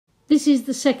This is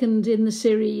the second in the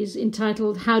series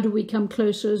entitled How Do We Come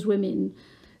Closer as Women?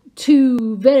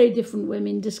 Two very different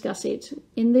women discuss it.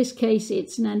 In this case,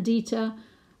 it's Nandita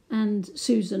and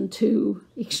Susan, two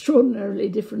extraordinarily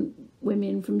different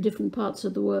women from different parts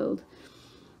of the world.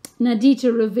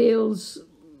 Nandita reveals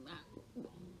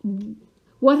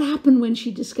what happened when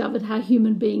she discovered how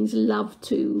human beings love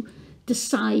to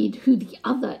decide who the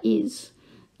other is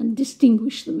and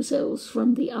distinguish themselves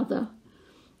from the other.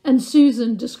 And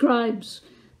Susan describes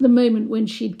the moment when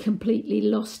she'd completely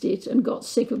lost it and got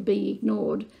sick of being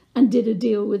ignored and did a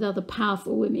deal with other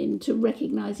powerful women to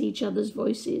recognize each other's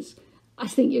voices. I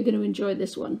think you're going to enjoy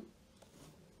this one.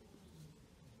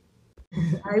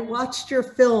 I watched your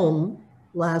film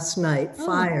last night,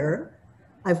 Fire.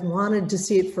 I've wanted to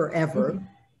see it forever.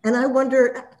 And I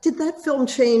wonder, did that film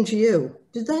change you?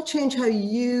 Did that change how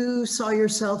you saw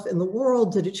yourself in the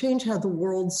world? Did it change how the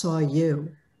world saw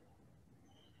you?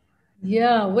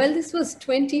 Yeah, well, this was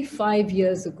 25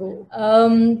 years ago.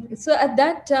 So at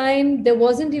that time, there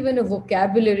wasn't even a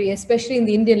vocabulary, especially in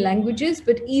the Indian languages,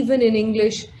 but even in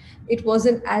English, it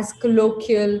wasn't as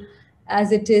colloquial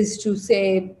as it is to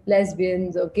say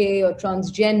lesbians or gay or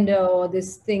transgender or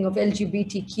this thing of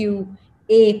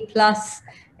LGBTQA plus,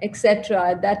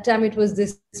 etc. At that time, it was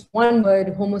this one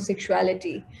word,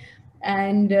 homosexuality.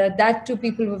 And that too,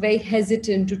 people were very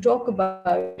hesitant to talk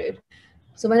about it.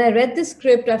 So when I read the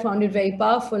script, I found it very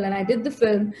powerful and I did the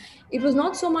film. It was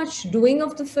not so much doing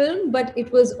of the film, but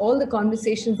it was all the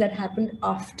conversations that happened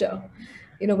after,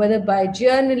 you know, whether by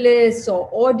journalists or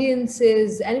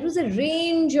audiences. And it was a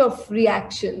range of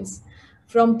reactions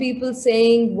from people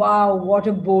saying, wow, what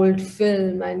a bold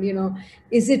film. And, you know,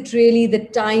 is it really the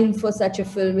time for such a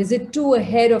film? Is it too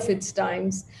ahead of its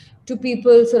times? To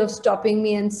people sort of stopping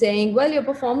me and saying, well, your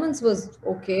performance was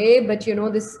okay, but, you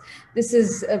know, this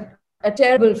is a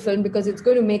terrible film because it's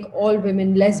going to make all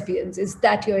women lesbians. Is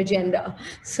that your agenda?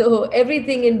 So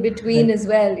everything in between as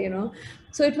well, you know.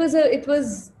 So it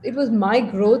was my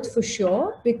growth for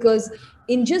sure, because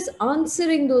in just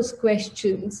answering those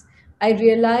questions, I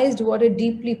realized what a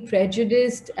deeply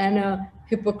prejudiced and a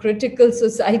hypocritical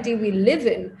society we live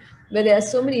in, where there are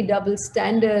so many double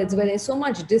standards, where there's so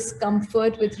much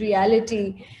discomfort with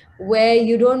reality, where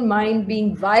you don't mind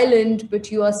being violent,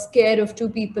 but you are scared of two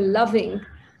people loving.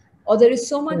 Or there is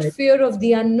so much fear of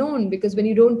the unknown, because when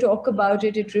you don't talk about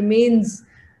it, it remains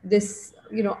this,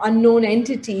 you know, unknown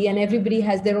entity, and everybody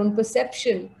has their own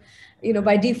perception. You know,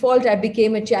 by default, I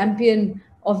became a champion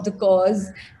of the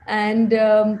cause. And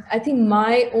I think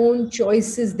my own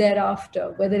choices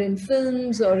thereafter, whether in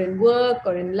films or in work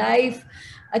or in life,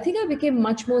 I think I became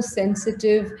much more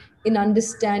sensitive in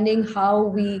understanding how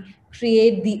we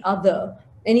create the other,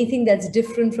 anything that's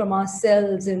different from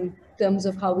ourselves in terms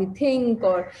of how we think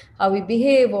or how we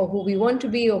behave or who we want to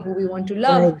be or who we want to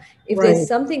love. If there's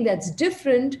something that's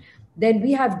different, then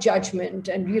we have judgment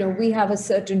and, you know, we have a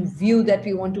certain view that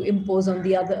we want to impose on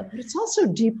the other. But it's also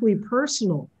deeply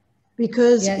personal,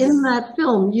 because in that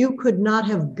film, you could not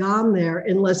have gone there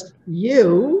unless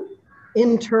you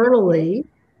internally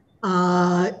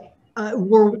were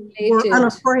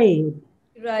unafraid.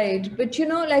 Right. But, you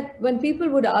know, like when people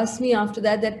would ask me after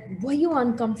that, were you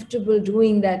uncomfortable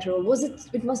doing that role?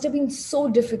 It must have been so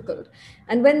difficult.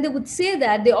 And when they would say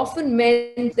that, they often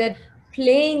meant that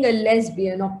playing a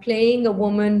lesbian or playing a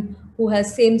woman who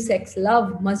has same-sex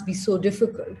love must be so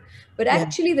difficult. But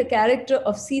actually, the character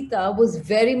of Sita was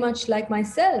very much like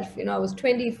myself. You know, I was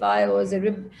 25, I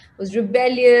was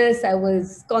rebellious, I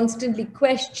was constantly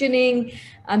questioning.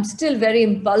 I'm still very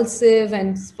impulsive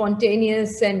and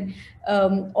spontaneous, and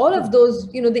all of those,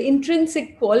 you know, the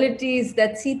intrinsic qualities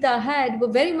that Sita had were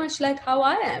very much like how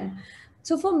I am.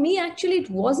 So for me, actually, it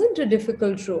wasn't a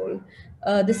difficult role.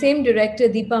 The same director,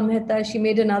 Deepa Mehta, she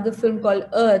made another film called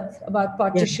Earth about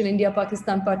partition,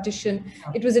 India-Pakistan partition.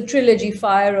 It was a trilogy,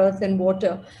 Fire, Earth, and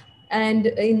Water. And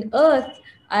in Earth,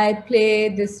 I play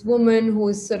this woman who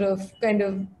is sort of kind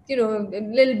of, you know, a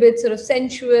little bit sort of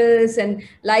sensuous and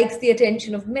likes the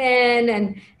attention of men.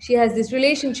 And she has this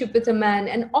relationship with a man.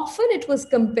 And often it was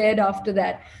compared after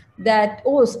that,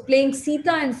 playing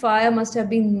Sita in Fire must have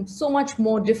been so much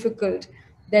more difficult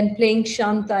than playing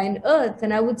Shanta in Earth.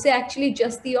 And I would say actually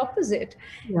just the opposite.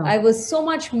 I was so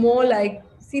much more like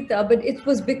Sita, but it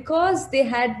was because they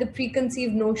had the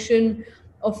preconceived notion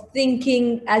of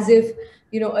thinking as if,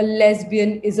 you know, a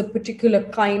lesbian is a particular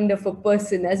kind of a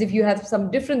person, as if you have some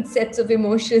different sets of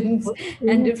emotions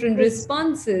and different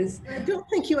responses. I don't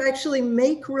think you actually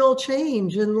make real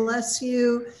change unless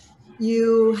you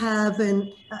have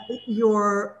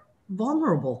you're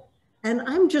vulnerable. And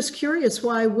I'm just curious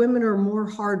why women are more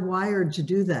hardwired to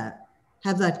do that,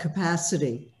 have that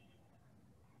capacity.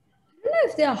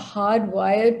 if they are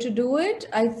hardwired to do it.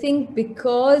 I think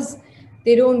because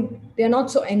they're not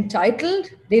so entitled.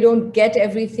 They don't get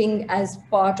everything as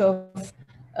part of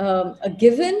a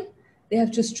given. They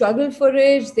have to struggle for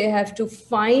it. They have to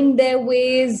find their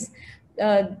ways.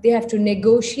 They have to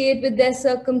negotiate with their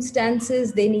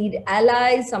circumstances. They need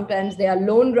allies. Sometimes they are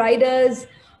lone riders.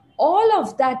 All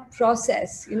of that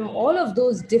process, all of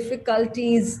those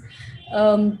difficulties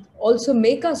also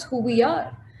make us who we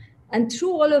are. And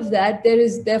through all of that,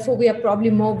 therefore, we are probably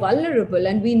more vulnerable,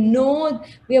 and we know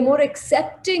we are more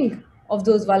accepting of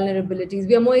those vulnerabilities.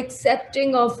 We are more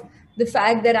accepting of the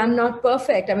fact that I'm not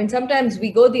perfect. I mean, sometimes we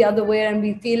go the other way and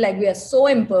we feel like we are so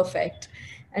imperfect,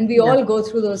 and we all go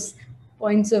through those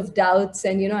points of doubts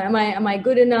and, am I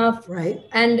good enough? Right.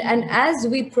 And as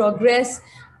we progress,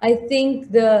 I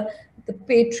think the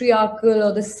patriarchal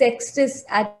or the sexist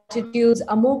attitudes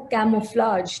are more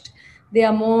camouflaged. They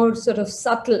are more sort of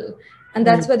subtle. And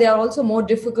that's why they are also more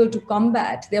difficult to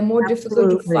combat. They're more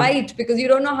difficult to fight because you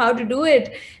don't know how to do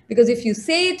it. Because if you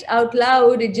say it out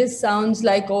loud, it just sounds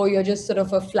like, oh, you're just sort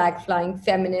of a flag flying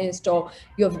feminist, or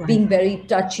you're being very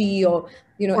touchy, or,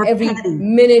 or every petty.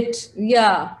 minute.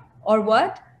 Yeah. Or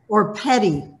what? Or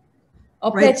petty.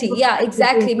 Or right? petty. Yeah,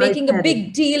 exactly. Making petty. a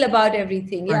big deal about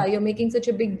everything. Yeah, you're making such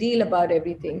a big deal about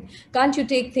everything. Can't you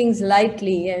take things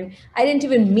lightly? And I didn't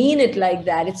even mean it like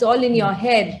that. It's all in your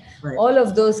head. Right. All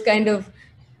of those kind of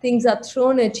things are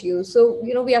thrown at you. So,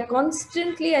 we are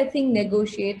constantly, I think,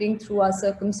 negotiating through our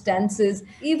circumstances.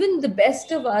 Even the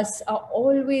best of us are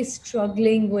always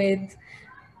struggling with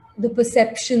the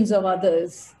perceptions of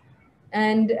others.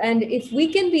 And if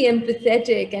we can be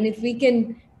empathetic, and if we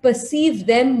can perceive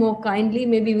them more kindly,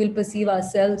 maybe we'll perceive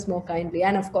ourselves more kindly,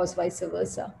 and of course vice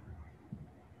versa.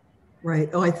 Right.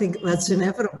 Oh, I think that's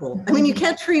inevitable. I mean, you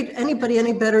can't treat anybody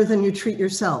any better than you treat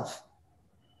yourself.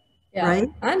 Yeah. Right.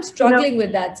 I'm struggling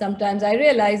with that sometimes. I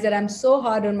realize that I'm so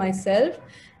hard on myself,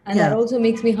 and that also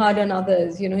makes me hard on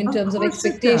others, in terms of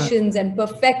expectations and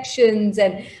perfections,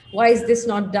 and why is this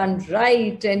not done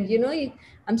right? And,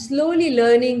 I'm slowly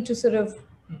learning to sort of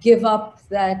give up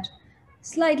that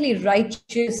slightly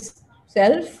righteous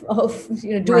self of,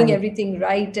 doing everything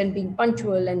right and being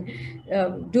punctual and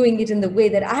doing it in the way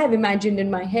that I have imagined in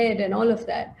my head and all of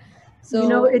that.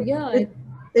 So,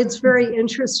 it's very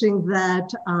interesting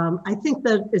that I think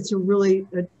that it's a really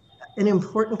an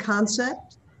important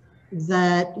concept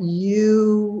that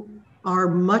you are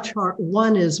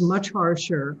one is much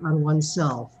harsher on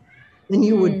oneself than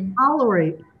you would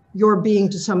tolerate your being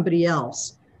to somebody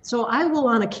else. So I will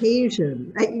on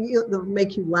occasion, it'll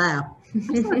make you laugh.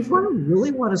 I thought, do I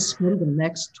really want to spend the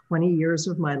next 20 years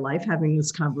of my life having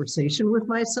this conversation with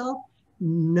myself?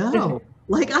 No,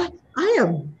 like I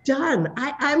am done.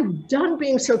 I'm done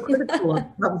being so critical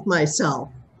of myself.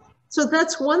 So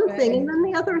that's one thing. And then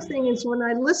the other thing is when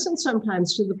I listen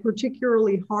sometimes to the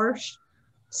particularly harsh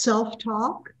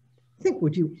self-talk, I think,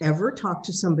 would you ever talk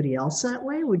to somebody else that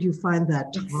way? Would you find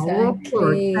that tolerable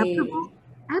or acceptable?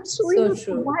 Absolutely. So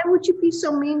true. Why would you be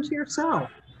so mean to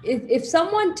yourself? If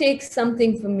someone takes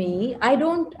something from me, I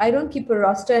don't keep a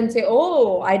roster and say,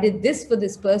 oh, I did this for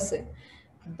this person.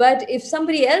 But if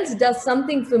somebody else does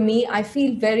something for me, I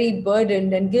feel very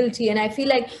burdened and guilty. And I feel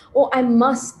like, oh, I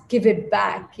must give it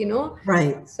back,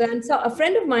 Right. So a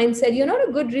friend of mine said, you're not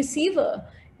a good receiver.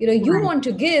 You want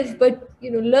to give, but,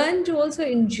 learn to also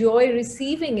enjoy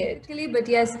receiving it. But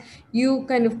yes, you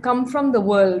kind of come from the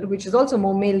world, which is also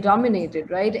more male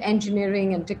dominated, right?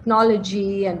 Engineering and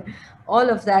technology and all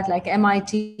of that, like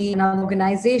MIT and other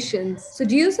organizations. So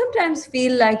do you sometimes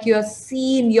feel like you're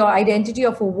seeing your identity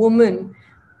of a woman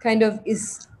kind of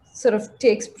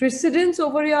takes precedence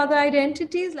over your other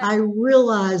identities? I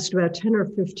realized about 10 or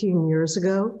 15 years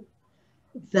ago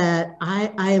that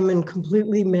I am in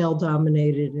completely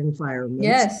male-dominated environments.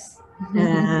 Yes.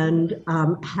 And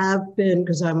have been,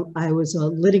 because I was a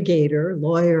litigator,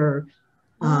 lawyer,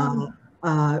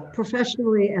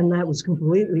 professionally, and that was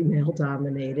completely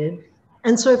male-dominated.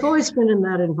 And so I've always been in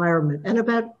that environment. And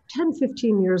about 10,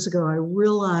 15 years ago, I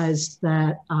realized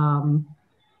that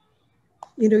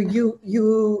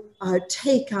you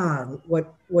take on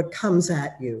what comes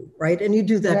at you, right? And you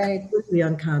do that completely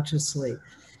unconsciously.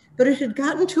 But it had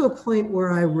gotten to a point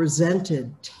where I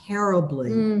resented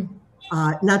terribly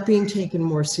not being taken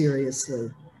more seriously.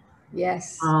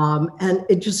 Yes. And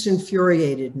it just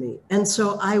infuriated me. And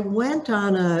so I went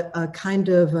on a kind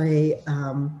of a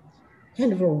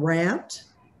rant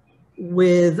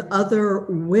with other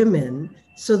women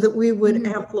so that we would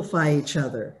amplify each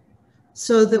other.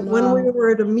 So that when we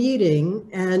were at a meeting,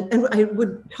 and I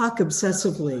would talk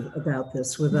obsessively about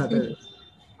this with others,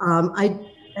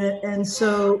 And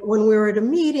so when we were at a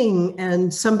meeting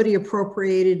and somebody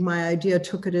appropriated my idea,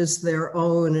 took it as their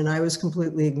own, and I was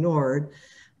completely ignored,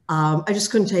 I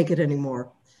just couldn't take it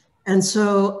anymore. And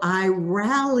so I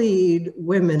rallied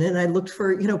women, and I looked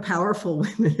for, powerful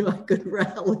women who I could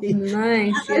rally.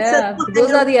 Nice, And I yeah. said,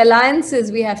 Those are the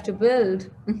alliances we have to build.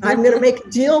 I'm going to make a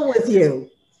deal with you.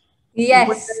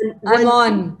 Yes, I'm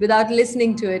on. Without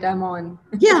listening to it, I'm on.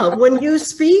 Yeah, when you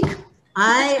speak,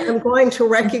 I am going to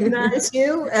recognize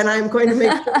you, and I'm going to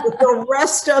make sure that the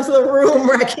rest of the room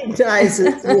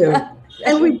recognizes you.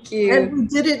 And we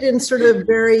did it in sort of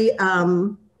very,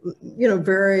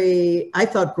 very, I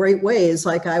thought, great ways.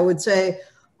 Like I would say,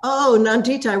 oh,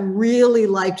 Nandita, I really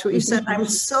liked what you said. I'm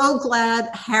so glad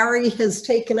Harry has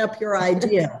taken up your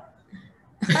idea.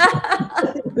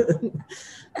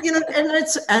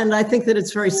 And I think that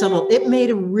it's very subtle. It made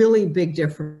a really big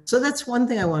difference. So that's one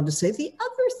thing I wanted to say. The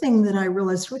other thing that I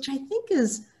realized, which I think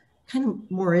is kind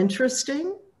of more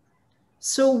interesting.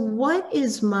 So what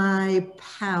is my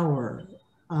power?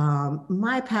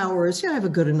 My power is, I have a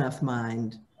good enough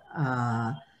mind.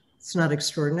 It's not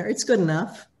extraordinary. It's good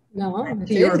enough. No, it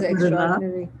is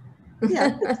extraordinary.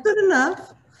 Yeah, it's good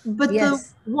enough. But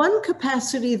yes. The one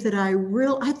capacity that I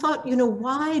thought,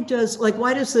 why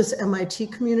does this MIT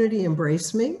community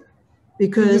embrace me?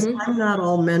 Because I'm not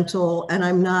all mental, and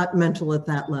I'm not mental at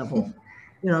that level.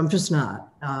 I'm just not.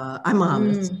 I'm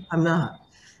honest. I'm not.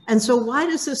 And so why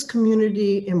does this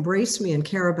community embrace me and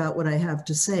care about what I have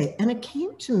to say? And it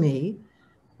came to me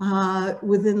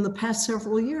within the past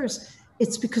several years.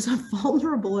 It's because I'm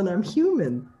vulnerable and I'm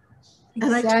human.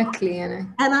 Exactly.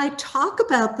 And I talk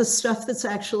about the stuff that's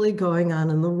actually going on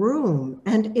in the room,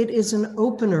 and it is an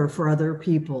opener for other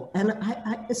people. And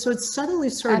so it suddenly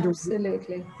started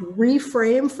to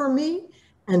reframe for me,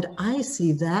 and I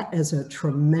see that as a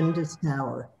tremendous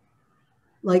power,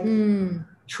 like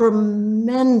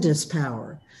tremendous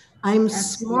power. I'm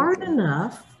smart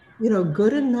enough,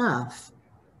 good enough,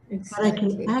 but I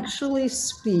can actually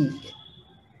speak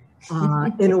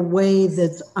in a way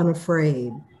that's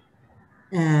unafraid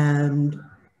and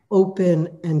open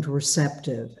and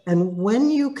receptive. And when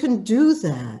you can do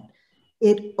that,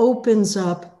 it opens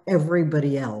up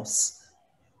everybody else.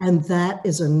 And that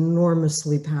is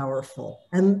enormously powerful.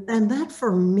 And that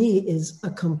for me is a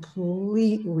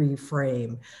complete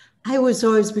reframe. I was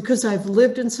always, because I've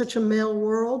lived in such a male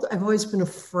world, I've always been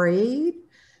afraid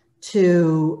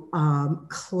to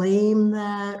claim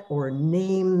that or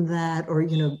name that, or,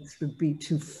 to be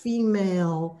too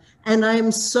female. And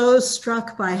I'm so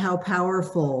struck by how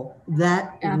powerful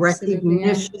that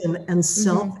recognition and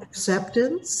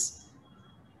self-acceptance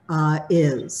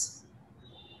is.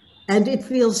 And it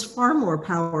feels far more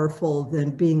powerful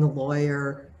than being a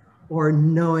lawyer or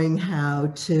knowing how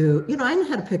to, I know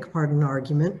how to pick apart an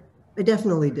argument. I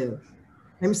definitely do.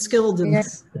 I'm skilled in that,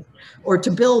 or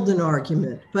to build an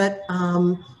argument, but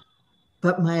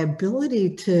my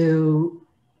ability to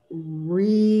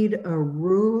read a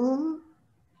room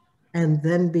and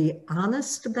then be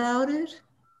honest about it,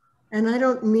 and I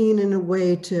don't mean in a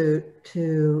way to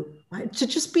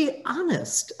just be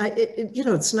honest.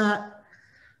 It's not.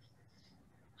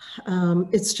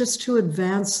 It's just to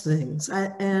advance things.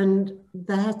 And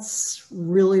that's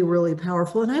really, really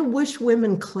powerful. And I wish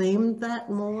women claimed that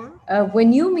more.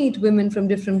 When you meet women from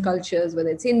different cultures, whether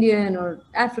it's Indian or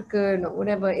African or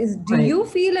whatever, do you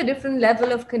feel a different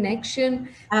level of connection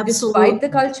despite the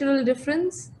cultural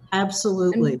difference?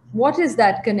 Absolutely. And what is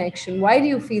that connection? Why do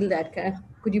you feel that?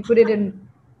 Could you put it in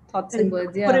thoughts and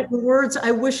words? Put it in words.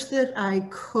 I wish that I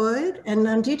could. And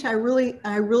Nandita,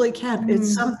 I really can't.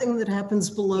 It's something that happens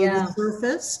below the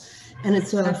surface, and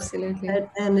it's a feeling.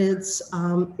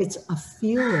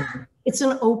 It's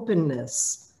an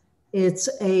openness. It's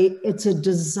a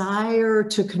desire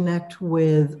to connect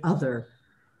with other,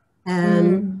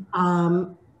 and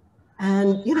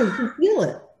you can feel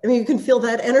it. I mean, you can feel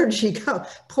that energy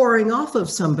pouring off of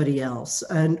somebody else,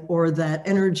 or that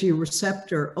energy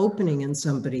receptor opening in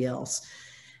somebody else.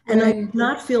 And I do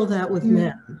not feel that with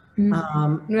men.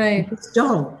 I just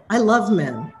don't. I love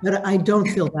men, but I don't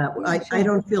feel that. I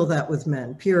don't feel that with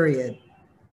men, period.